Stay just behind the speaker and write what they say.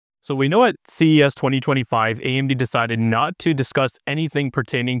So we know at CES 2025, AMD decided not to discuss anything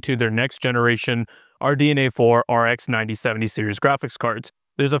pertaining to their next generation RDNA4 RX 9070 series graphics cards.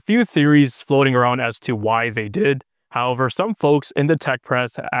 There's a few theories floating around as to why they did. However, some folks in the tech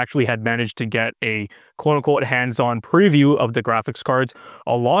press actually had managed to get a quote-unquote hands-on preview of the graphics cards,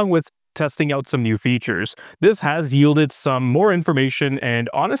 along with testing out some new features. This has yielded some more information and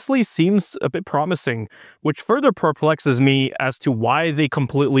honestly seems a bit promising, which further perplexes me as to why they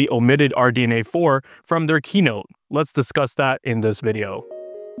completely omitted RDNA4 from their keynote. Let's discuss that in this video.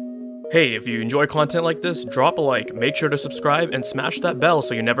 Hey, if you enjoy content like this, drop a like, make sure to subscribe, and smash that bell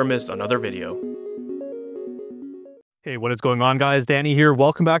so you never miss another video. Hey, what is going on, guys? Danny here.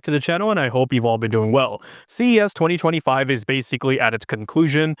 Welcome back to the channel, and I hope you've all been doing well. CES 2025 is basically at its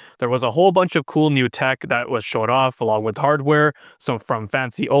conclusion. There was a whole bunch of cool new tech that was showed off, along with hardware, some from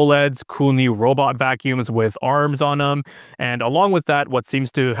fancy OLEDs, cool new robot vacuums with arms on them, and along with that, what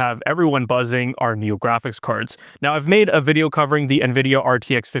seems to have everyone buzzing are new graphics cards. Now, I've made a video covering the Nvidia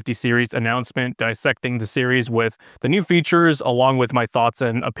RTX 50 series announcement, dissecting the series with the new features, along with my thoughts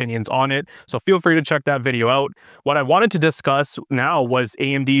and opinions on it, so feel free to check that video out. What I wanted to discuss now was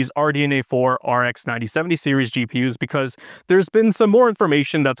AMD's RDNA4 RX 9070 series GPUs, because there's been some more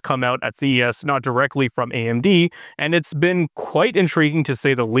information that's come out at CES, not directly from AMD, and it's been quite intriguing to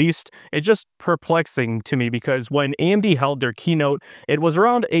say the least. It's just perplexing to me because when AMD held their keynote, it was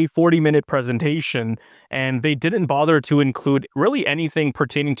around a 40-minute presentation, and they didn't bother to include really anything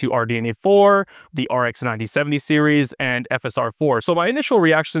pertaining to RDNA4, the RX 9070 series, and FSR4. So my initial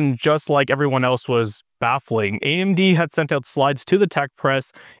reaction, just like everyone else, was baffling. AMD had sent out slides to the tech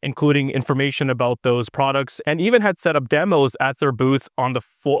press, including information about those products, and even had set up demos at their booth on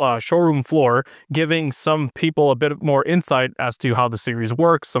the showroom floor, giving some people a bit more insight as to how the series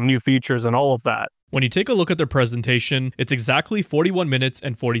works, some new features, and all of that. When you take a look at their presentation, it's exactly 41 minutes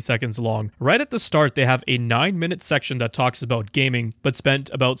and 40 seconds long. Right at the start, they have a 9-minute section that talks about gaming, but spent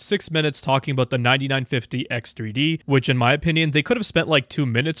about 6 minutes talking about the 9950 X3D, which in my opinion, they could have spent like 2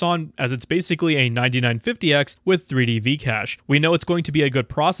 minutes on, as it's basically a 9950X with 3D V-Cache. We know it's going to be a good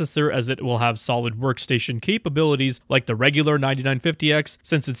processor, as it will have solid workstation capabilities like the regular 9950X,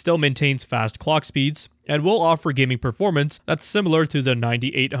 since it still maintains fast clock speeds, and will offer gaming performance that's similar to the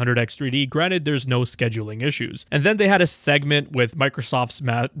 9800 X3D, granted there's no scheduling issues. And then they had a segment with Microsoft's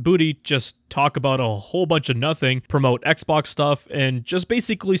Matt Booty just talk about a whole bunch of nothing, promote Xbox stuff, and just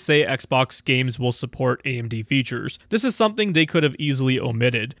basically say Xbox games will support AMD features. This is something they could have easily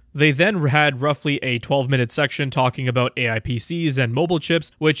omitted. They then had roughly a 12-minute section talking about AI PCs and mobile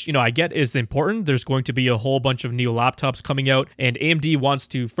chips, which, I get is important. There's going to be a whole bunch of new laptops coming out, and AMD wants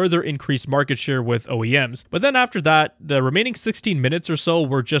to further increase market share with OEMs. But then after that, the remaining 16 minutes or so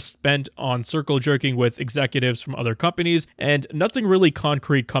were just spent on circle jerking with executives from other companies, and nothing really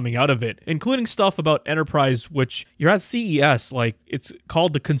concrete coming out of it, including stuff about enterprise, which you're at CES, like it's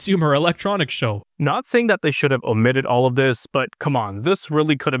called the Consumer Electronics Show. Not saying that they should have omitted all of this, but come on, this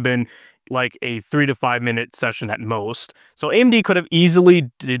really could have been like a 3 to 5 minute session at most. So AMD could have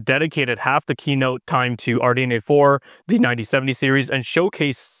easily dedicated half the keynote time to RDNA4, the 9070 series, and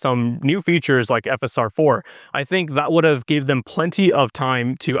showcased some new features like FSR4. I think that would have gave them plenty of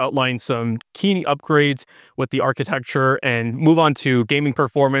time to outline some key upgrades with the architecture and move on to gaming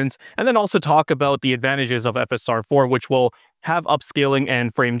performance, and then also talk about the advantages of FSR4, which will have upscaling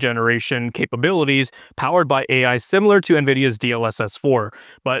and frame generation capabilities powered by AI similar to Nvidia's DLSS 4,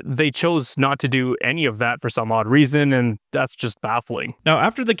 but they chose not to do any of that for some odd reason, and that's just baffling. Now,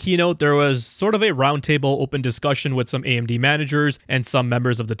 after the keynote, there was sort of a roundtable open discussion with some AMD managers and some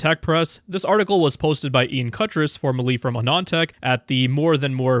members of the tech press. This article was posted by Ian Cutress, formerly from AnonTech, at the More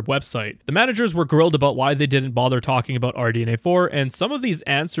Than More website. The managers were grilled about why they didn't bother talking about RDNA4, and some of these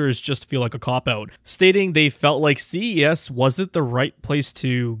answers just feel like a cop-out, stating they felt like CES wasn't the right place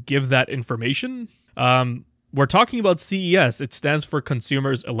to give that information. We're talking about CES. It stands for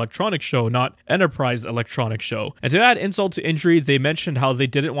Consumers Electronics Show, not Enterprise Electronics Show. And to add insult to injury, they mentioned how they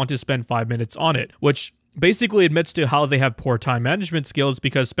didn't want to spend 5 minutes on it, which basically admits to how they have poor time management skills,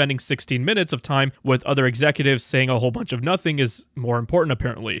 because spending 16 minutes of time with other executives saying a whole bunch of nothing is more important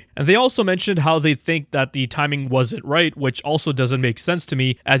apparently. And they also mentioned how they think that the timing wasn't right, which also doesn't make sense to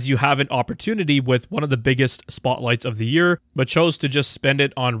me, as you have an opportunity with one of the biggest spotlights of the year, but chose to just spend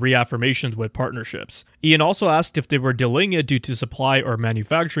it on reaffirmations with partnerships. Ian also asked if they were delaying it due to supply or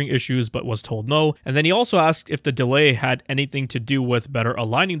manufacturing issues, but was told no. And then he also asked if the delay had anything to do with better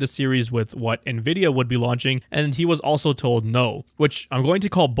aligning the series with what Nvidia would be launching, and he was also told no, which I'm going to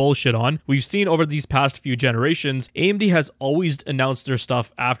call bullshit on. We've seen over these past few generations, AMD has always announced their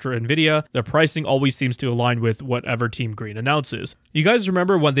stuff after Nvidia. Their pricing always seems to align with whatever Team Green announces. You guys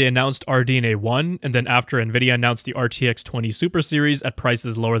remember when they announced RDNA4, and then after Nvidia announced the RTX 20 Super Series at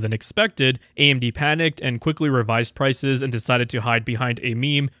prices lower than expected, AMD panicked and quickly revised prices and decided to hide behind a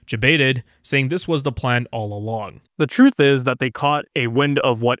meme, debated, saying this was the plan all along. The truth is that they caught a wind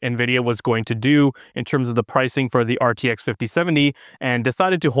of what Nvidia was going to do in terms of the pricing for the RTX 5070 and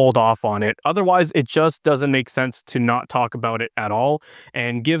decided to hold off on it. Otherwise, it just doesn't make sense to not talk about it at all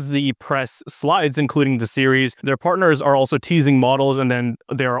and give the press slides, including the series. Their partners are also teasing models, and then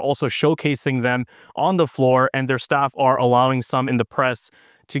they are also showcasing them on the floor, and their staff are allowing some in the press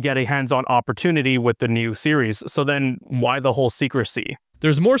to get a hands-on opportunity with the new series. So then why the whole secrecy?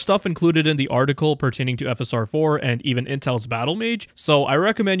 There's more stuff included in the article pertaining to FSR4 and even Intel's Battle Mage, so I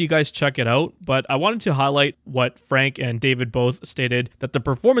recommend you guys check it out, but I wanted to highlight what Frank and David both stated, that the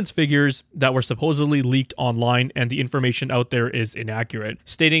performance figures that were supposedly leaked online and the information out there is inaccurate,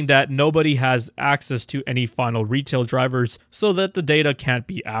 stating that nobody has access to any final retail drivers so that the data can't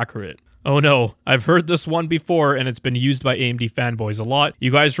be accurate. Oh no, I've heard this one before and it's been used by AMD fanboys a lot. You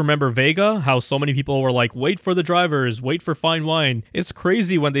guys remember Vega? How so many people were like, wait for the drivers, wait for fine wine. It's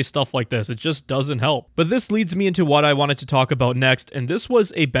crazy when they stuff like this, it just doesn't help. But this leads me into what I wanted to talk about next, and this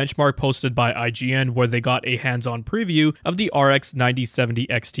was a benchmark posted by IGN where they got a hands-on preview of the RX 9070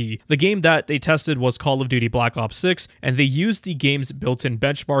 XT. The game that they tested was Call of Duty Black Ops 6, and they used the game's built-in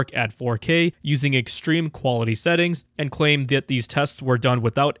benchmark at 4K using extreme quality settings and claimed that these tests were done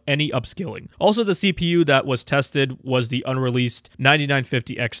without any upscaling. Also, the CPU that was tested was the unreleased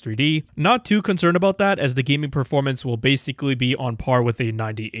 9950 X3D. Not too concerned about that, as the gaming performance will basically be on par with a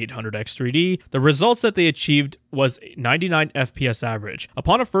 9800 X3D. The results that they achieved was 99 FPS average.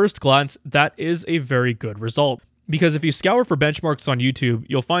 Upon a first glance, that is a very good result. Because if you scour for benchmarks on YouTube,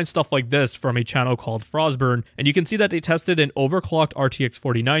 you'll find stuff like this from a channel called Frostburn, and you can see that they tested an overclocked RTX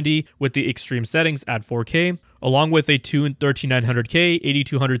 4090 with the extreme settings at 4K, along with a tuned 13900K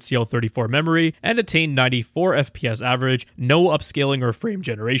 8200 CL34 memory, and attained 94 FPS average, no upscaling or frame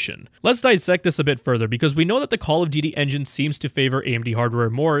generation. Let's dissect this a bit further, because we know that the Call of Duty engine seems to favor AMD hardware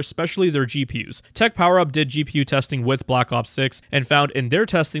more, especially their GPUs. Tech PowerUp did GPU testing with Black Ops 6, and found in their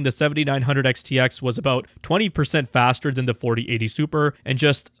testing the 7900 XTX was about 20% faster than the 4080 Super, and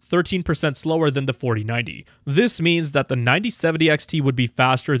just 13% slower than the 4090. This means that the 9070 XT would be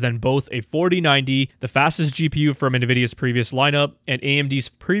faster than both a 4090, the fastest GPU from Nvidia's previous lineup, and AMD's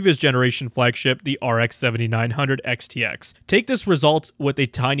previous generation flagship, the RX 7900 XTX. Take this result with a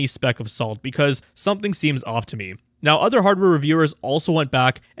tiny speck of salt, because something seems off to me. Now, other hardware reviewers also went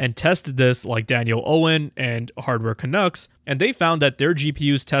back and tested this, like Daniel Owen and Hardware Canucks, and they found that their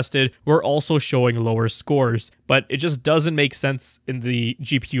GPUs tested were also showing lower scores. But it just doesn't make sense in the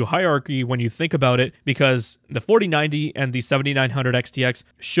GPU hierarchy when you think about it, because the 4090 and the 7900 XTX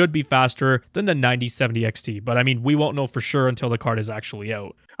should be faster than the 9070 XT. But I mean, we won't know for sure until the card is actually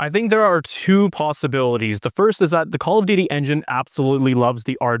out. I think there are two possibilities. The first is that the Call of Duty engine absolutely loves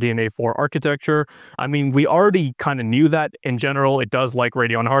the RDNA4 architecture. I mean, we already kind of knew that in general it does like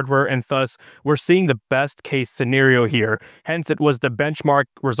Radeon hardware, and thus we're seeing the best case scenario here. Hence, it was the benchmark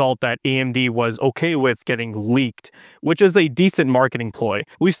result that AMD was okay with getting leaked, which is a decent marketing ploy.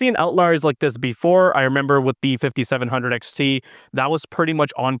 We've seen outliers like this before. I remember with the 5700 XT, that was pretty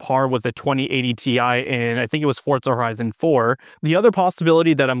much on par with the 2080 Ti in, I think it was Forza Horizon 4. The other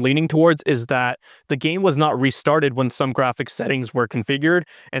possibility that I'm leaning towards is that the game was not restarted when some graphics settings were configured,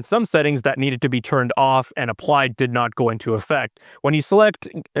 and some settings that needed to be turned off and applied did not go into effect. When you select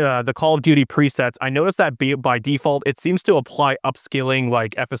the Call of Duty presets, I noticed that by default, it seems to apply upscaling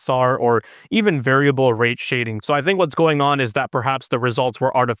like FSR or even variable rate shading. So I think what's going on is that perhaps the results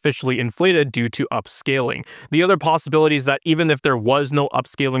were artificially inflated due to upscaling. The other possibility is that even if there was no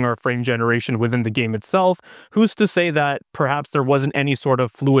upscaling or frame generation within the game itself, who's to say that perhaps there wasn't any sort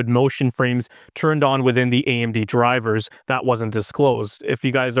of fluid motion frames turned on within the AMD drivers that wasn't disclosed. If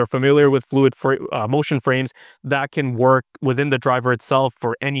you guys are familiar with fluid motion frames, that can work within the driver itself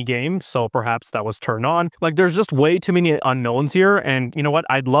for any game, so perhaps that was turned on. Like, there's just way too many unknowns here, and you know what?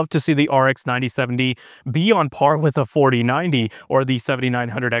 I'd love to see the RX 9070 be on par with a 4090 or the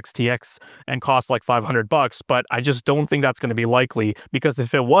 7900 XTX and cost like $500, but I just don't think that's going to be likely, because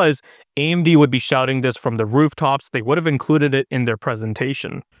if it was, AMD would be shouting this from the rooftops. They would have included it in their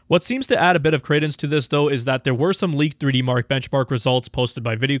presentation. What seems to add a bit of credence to this though is that there were some leaked 3D Mark benchmark results posted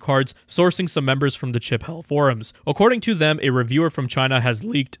by Video Cards, sourcing some members from the Chip Hell forums. According to them, a reviewer from China has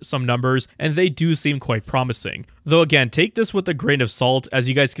leaked some numbers and they do seem quite promising. Though again, take this with a grain of salt. As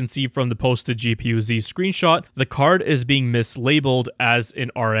you guys can see from the posted GPU-Z screenshot, the card is being mislabeled as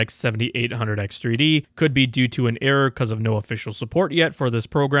an RX 7800X 3D. Could be due to an error because of no official support yet for this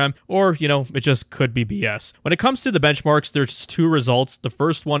program, or, you know, it just could be BS. When it comes to the benchmarks, there's two results. The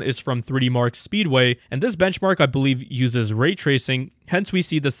first one is from 3D Mark Speedway, and this benchmark I believe uses ray tracing. Hence, we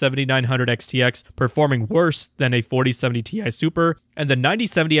see the 7900 XTX performing worse than a 4070 Ti Super, and the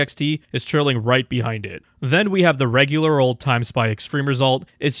 9070 XT is trailing right behind it. Then we have the regular old TimeSpy Extreme result.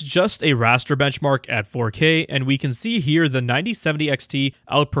 It's just a raster benchmark at 4K, and we can see here the 9070 XT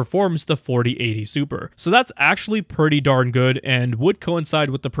outperforms the 4080 Super. So that's actually pretty darn good and would coincide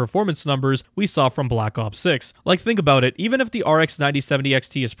with the performance numbers we saw from Black Ops 6. Like, think about it, even if the RX 9070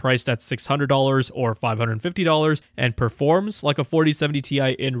 XT is priced at $600 or $550 and performs like a 4070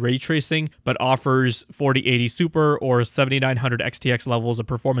 Ti in ray tracing, but offers 4080 Super or 7900 XTX levels of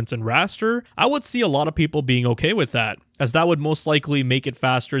performance in raster, I would see a lot of people being okay with that, as that would most likely make it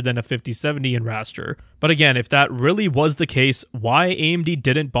faster than a 5070 in raster. But again, if that really was the case, why AMD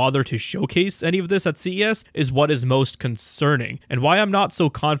didn't bother to showcase any of this at CES is what is most concerning, and why I'm not so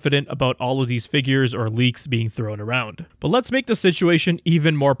confident about all of these figures or leaks being thrown around. But let's make the situation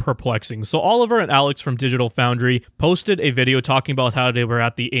even more perplexing. So Oliver and Alex from Digital Foundry posted a video talking about how they were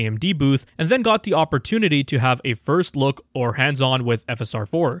at the AMD booth and then got the opportunity to have a first look or hands-on with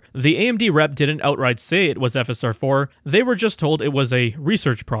FSR4. The AMD rep didn't outright say it was FSR4, they were just told it was a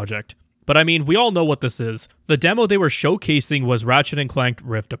research project. But I mean, we all know what this is. The demo they were showcasing was Ratchet & Clank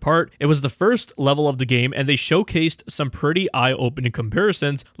Rift Apart. It was the first level of the game, and they showcased some pretty eye-opening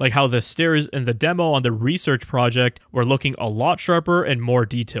comparisons, like how the stairs in the demo on the research project were looking a lot sharper and more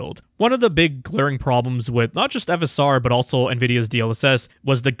detailed. One of the big glaring problems with not just FSR but also Nvidia's DLSS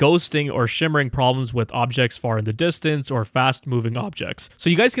was the ghosting or shimmering problems with objects far in the distance or fast-moving objects. So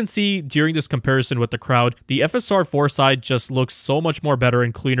you guys can see during this comparison with the crowd, the FSR 4 side just looks so much more better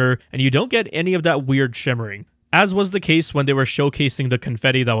and cleaner, and you don't get any of that weird shimmering. As was the case when they were showcasing the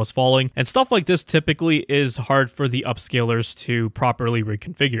confetti that was falling, and stuff like this typically is hard for the upscalers to properly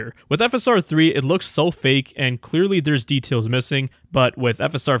reconfigure. With FSR 3, it looks so fake and clearly there's details missing, but with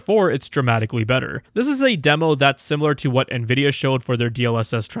FSR 4, it's dramatically better. This is a demo that's similar to what Nvidia showed for their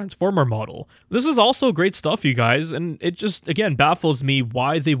DLSS transformer model. This is also great stuff, you guys, and it just, again, baffles me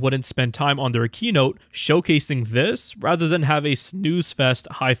why they wouldn't spend time on their keynote showcasing this rather than have a snooze fest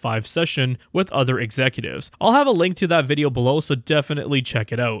high-five session with other executives. I'll have a link to that video below, so definitely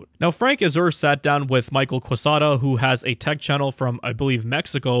check it out. Now, Frank Azur sat down with Michael Quesada, who has a tech channel from, I believe,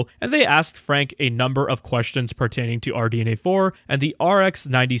 Mexico, and they asked Frank a number of questions pertaining to RDNA4 and the RX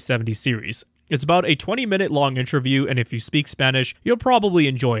 9070 series. It's about a 20-minute long interview, and if you speak Spanish, you'll probably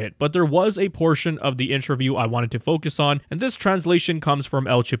enjoy it, but there was a portion of the interview I wanted to focus on, and this translation comes from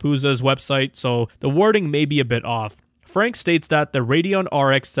El Chapuza's website, so the wording may be a bit off. Frank states that the Radeon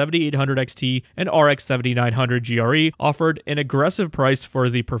RX 7800 XT and RX 7900 GRE offered an aggressive price for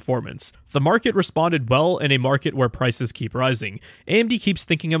the performance. The market responded well in a market where prices keep rising. AMD keeps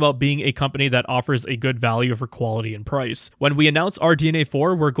thinking about being a company that offers a good value for quality and price. When we announce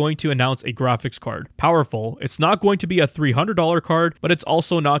RDNA4, we're going to announce a graphics card. Powerful. It's not going to be a $300 card, but it's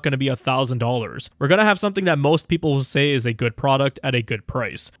also not going to be $1,000. We're going to have something that most people will say is a good product at a good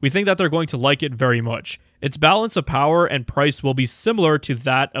price. We think that they're going to like it very much. Its balance of power and price will be similar to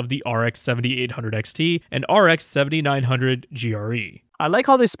that of the RX 7800 XT and RX 7900 GRE. I like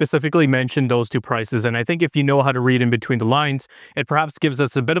how they specifically mentioned those two prices, and I think if you know how to read in between the lines, it perhaps gives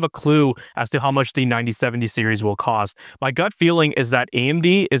us a bit of a clue as to how much the 9070 series will cost. My gut feeling is that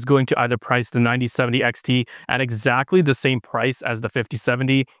AMD is going to either price the 9070 XT at exactly the same price as the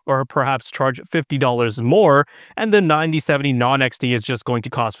 5070, or perhaps charge $50 more, and the 9070 non-XT is just going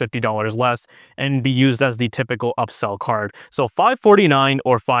to cost $50 less and be used as the typical upsell card. So $549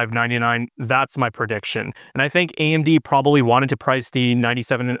 or $599, that's my prediction. And I think AMD probably wanted to price the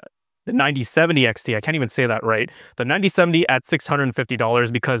 9070 XT, I can't even say that right, the 9070 at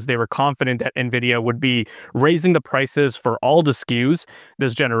 $650 because they were confident that Nvidia would be raising the prices for all the SKUs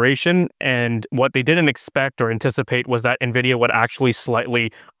this generation, and what they didn't expect or anticipate was that Nvidia would actually slightly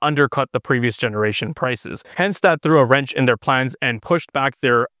undercut the previous generation prices. Hence that threw a wrench in their plans and pushed back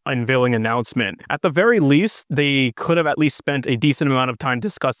their unveiling announcement. At the very least, they could have at least spent a decent amount of time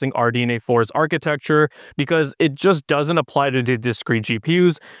discussing RDNA4's architecture, because it just doesn't apply to the discrete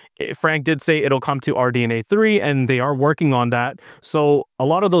GPUs. Frank did say it'll come to RDNA3, and they are working on that. So a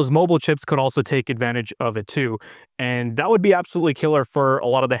lot of those mobile chips could also take advantage of it too. And that would be absolutely killer for a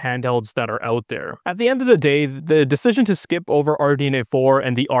lot of the handhelds that are out there. At the end of the day, the decision to skip over RDNA4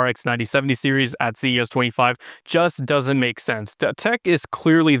 and the RX 9070 series at CES 25 just doesn't make sense. The tech is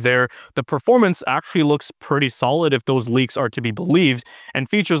clearly there. The performance actually looks pretty solid if those leaks are to be believed, and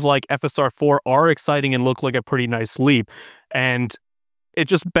features like FSR4 are exciting and look like a pretty nice leap. And it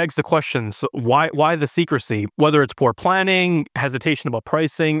just begs the questions, why the secrecy? Whether it's poor planning, hesitation about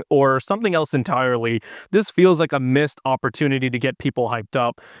pricing, or something else entirely, this feels like a missed opportunity to get people hyped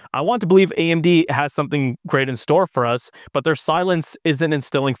up. I want to believe AMD has something great in store for us, but their silence isn't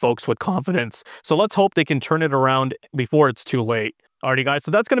instilling folks with confidence. So let's hope they can turn it around before it's too late. Alrighty guys, so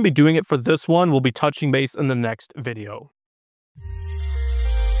that's going to be doing it for this one. We'll be touching base in the next video.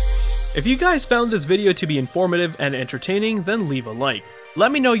 If you guys found this video to be informative and entertaining, then leave a like.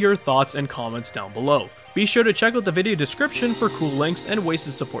 Let me know your thoughts and comments down below. Be sure to check out the video description for cool links and ways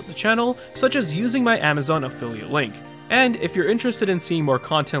to support the channel, such as using my Amazon affiliate link. And if you're interested in seeing more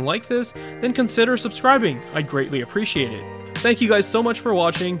content like this, then consider subscribing. I'd greatly appreciate it. Thank you guys so much for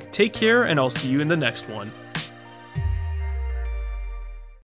watching, take care, and I'll see you in the next one.